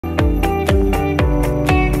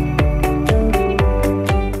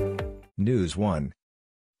News 1.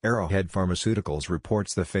 Arrowhead Pharmaceuticals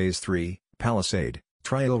reports the Phase 3, Palisade,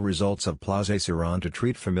 trial results of plozasiran to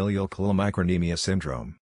treat familial chylomicronemia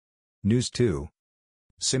syndrome. News 2.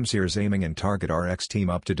 Simcere's aiming and Target Rx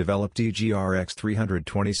team up to develop DGRX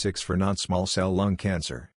 326 for non-small cell lung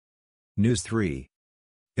cancer. News 3.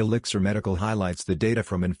 Elixir Medical highlights the data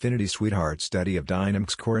from Infinity Sweetheart study of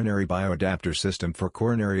Dynamic's coronary bioadapter system for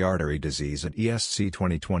coronary artery disease at ESC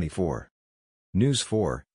 2024. News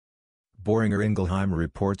 4. Boehringer Ingelheim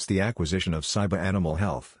reports the acquisition of Ciba Animal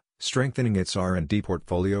Health, strengthening its R&D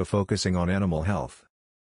portfolio focusing on animal health.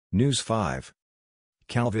 News 5.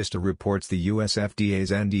 KalVista reports the US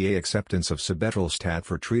FDA's NDA acceptance of sebetralstat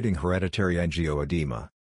for treating hereditary angioedema.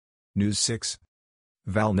 News 6.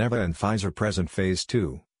 Valneva and Pfizer present Phase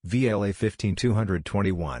 2,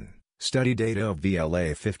 VLA-15-221, study data of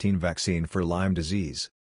VLA-15 vaccine for Lyme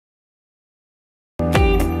disease.